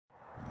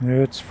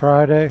It's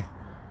Friday,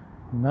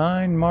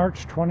 9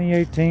 March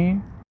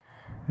 2018,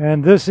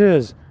 and this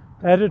is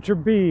Editor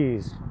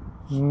B's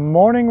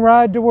Morning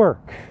Ride to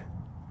Work,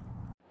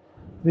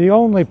 the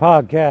only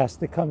podcast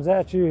that comes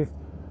at you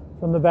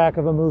from the back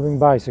of a moving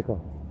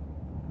bicycle.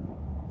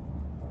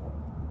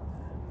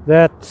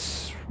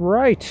 That's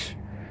right.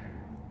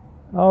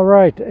 All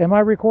right, am I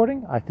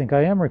recording? I think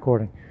I am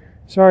recording.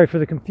 Sorry for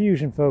the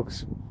confusion,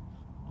 folks.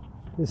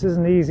 This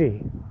isn't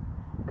easy,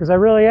 because I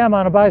really am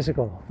on a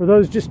bicycle. For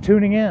those just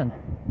tuning in,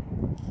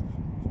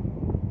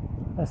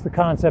 that's the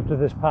concept of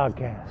this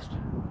podcast.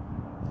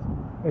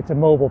 It's a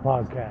mobile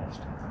podcast.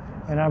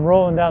 And I'm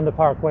rolling down the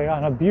parkway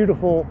on a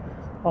beautiful,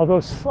 although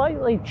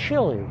slightly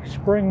chilly,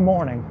 spring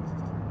morning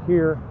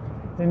here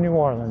in New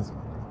Orleans,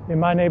 in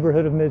my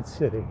neighborhood of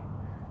Mid-City.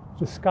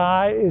 The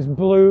sky is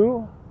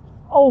blue,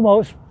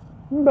 almost,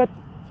 but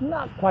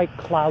not quite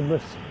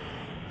cloudless.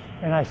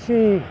 And I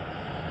see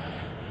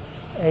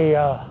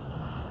a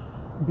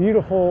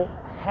beautiful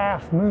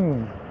half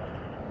moon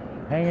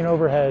hanging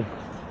overhead,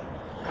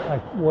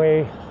 like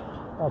way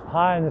up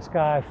high in the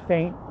sky,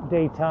 faint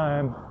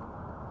daytime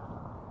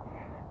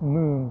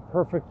moon,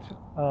 perfect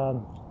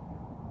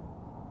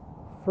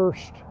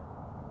first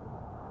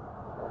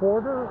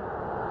quarter?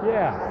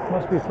 Yeah,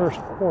 must be first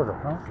quarter,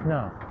 huh?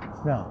 No.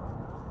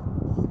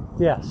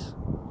 Yes.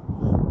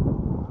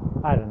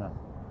 I don't know.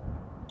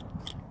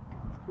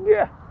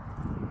 Yeah.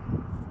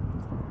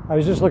 I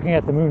was just looking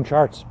at the moon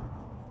charts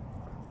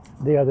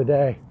the other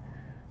day,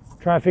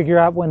 trying to figure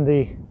out when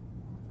the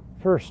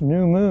first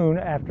new moon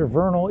after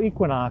vernal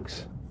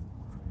equinox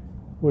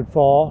would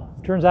fall.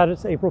 Turns out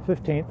it's April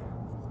 15th.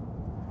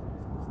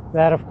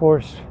 That, of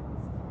course,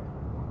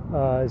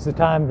 is the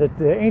time that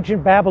the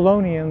ancient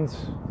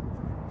Babylonians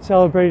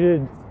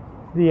celebrated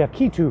the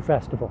Akitu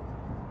festival,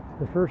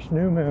 the first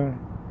new moon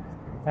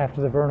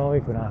after the vernal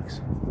equinox.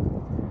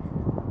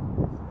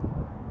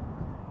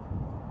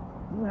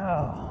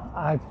 No,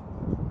 I'm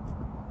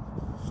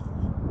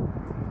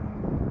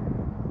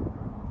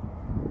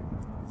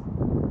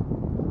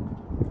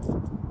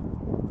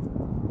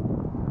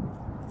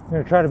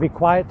going to try to be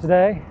quiet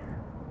today.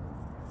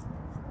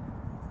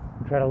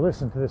 Try to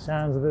listen to the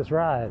sounds of this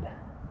ride.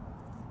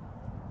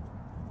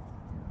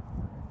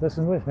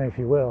 Listen with me if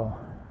you will,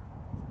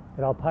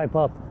 but I'll pipe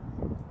up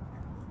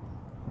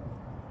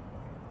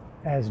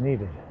as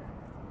needed.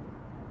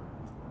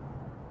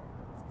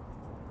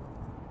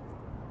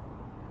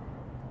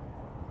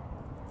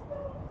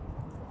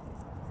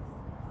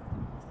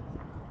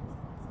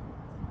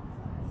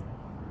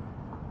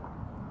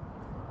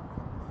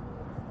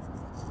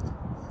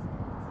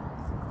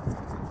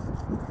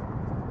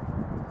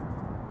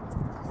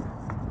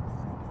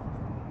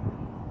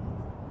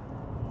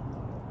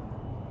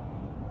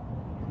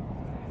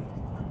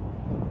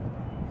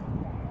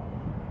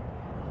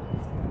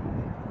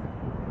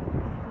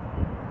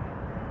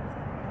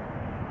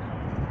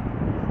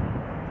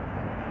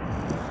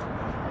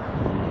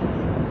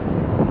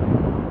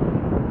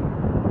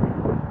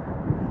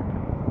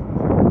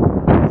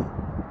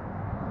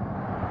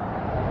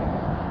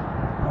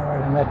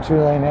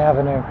 Tulane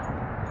Avenue,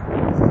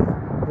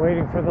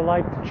 waiting for the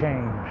light to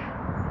change.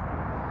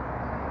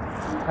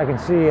 I can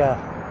see a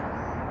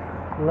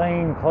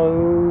lane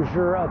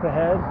closure up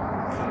ahead.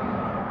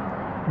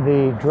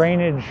 The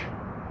drainage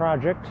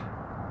project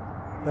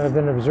that I've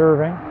been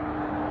observing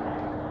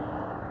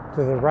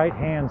to the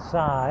right-hand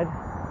side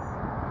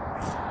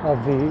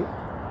of the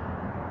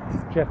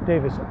Jeff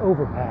Davis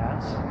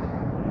overpass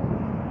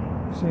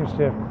seems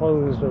to have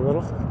closed a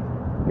little.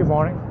 Good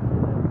morning.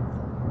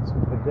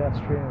 Some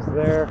pedestrians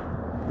there.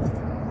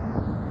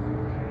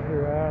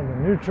 We're on the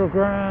neutral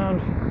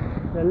ground.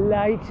 The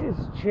light is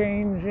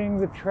changing.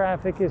 The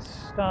traffic is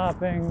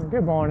stopping.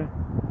 Good morning.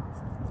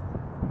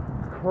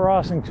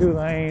 Crossing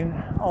Tulane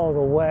all the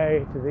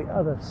way to the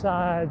other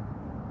side.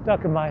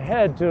 Ducking my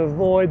head to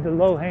avoid the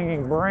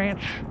low-hanging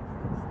branch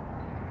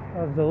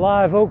of the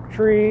live oak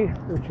tree,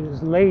 which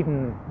is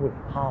laden with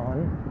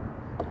pollen.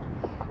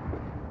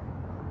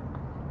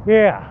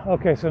 Yeah,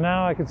 okay, so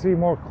now I can see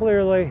more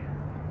clearly.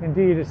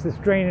 Indeed, it's this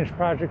drainage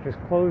project has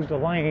closed a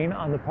lane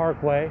on the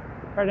parkway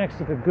right next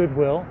to the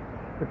Goodwill.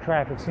 The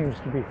traffic seems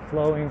to be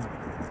flowing.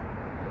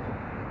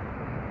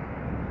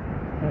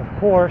 And of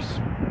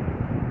course,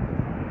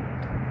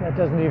 that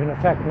doesn't even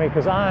affect me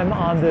because I'm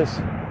on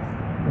this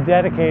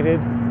dedicated,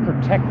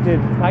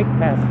 protected bike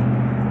path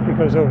that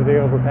goes over the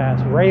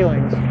overpass.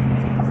 Railings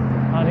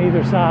on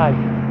either side,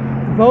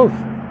 both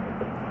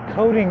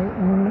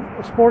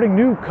sporting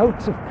new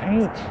coats of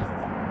paint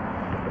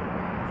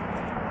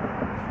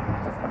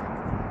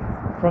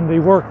from the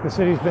work the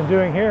city's been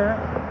doing here,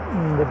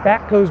 the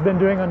Batco's been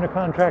doing under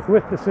contract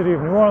with the city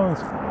of New Orleans.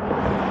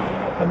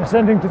 I'm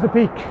ascending to the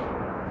peak.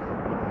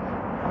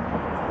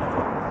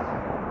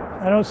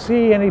 I don't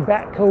see any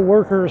Batco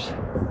workers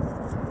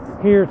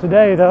here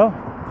today, though,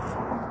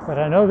 but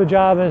I know the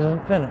job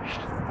isn't finished.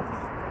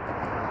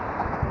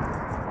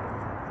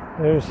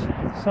 There's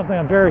something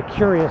I'm very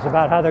curious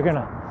about how they're going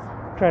to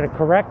try to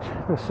correct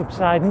the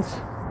subsidence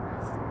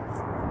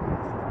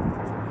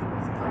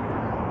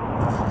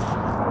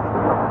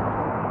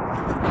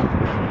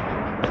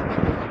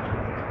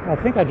I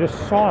think I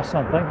just saw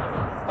something.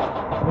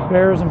 The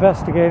bear's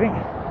investigating.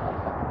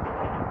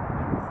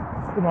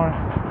 Good morning.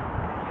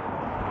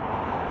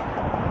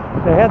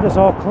 They had this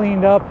all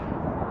cleaned up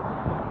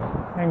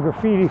and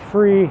graffiti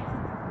free.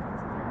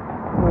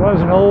 There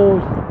was an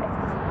old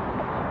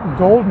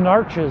Golden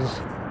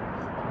Arches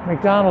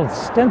McDonald's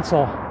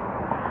stencil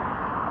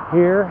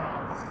here.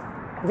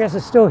 I guess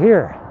it's still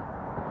here.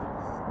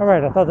 All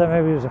right, I thought that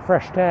maybe it was a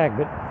fresh tag,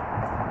 but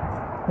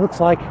it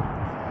looks like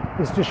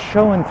it's just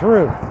showing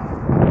through.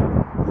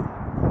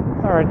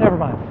 All right, never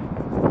mind.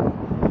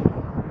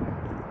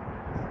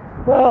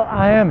 Well,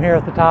 I am here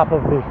at the top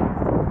of the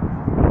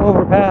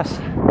overpass.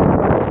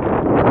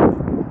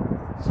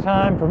 It's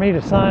time for me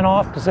to sign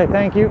off, to say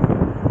thank you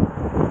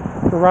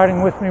for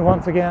riding with me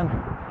once again.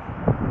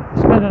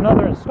 Spend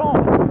another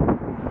installment.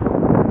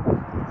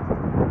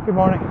 Good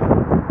morning.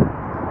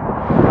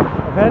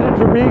 Of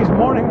Editor B's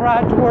morning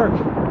ride to work.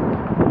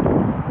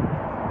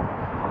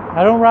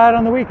 I don't ride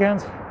on the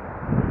weekends.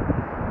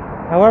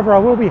 However, I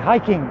will be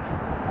hiking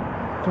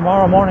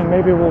tomorrow morning.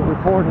 Maybe we'll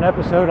record an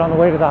episode on the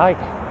way to the hike.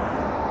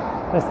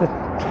 That's the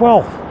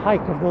 12th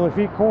hike of the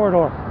Lafitte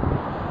Corridor.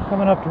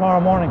 Coming up tomorrow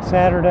morning,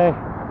 Saturday,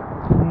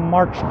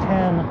 March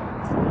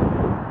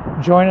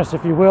 10. Join us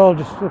if you will.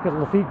 Just look at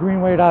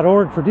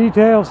LafitteGreenway.org for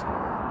details.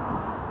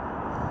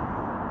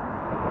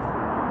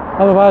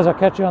 Otherwise, I'll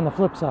catch you on the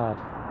flip side.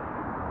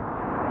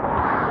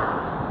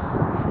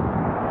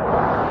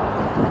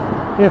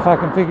 If I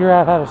can figure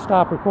out how to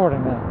stop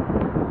recording now.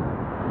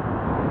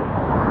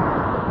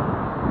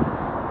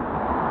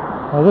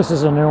 Well, this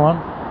is a new one.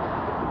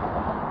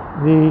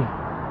 The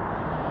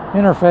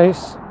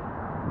interface.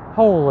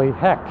 Holy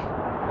heck.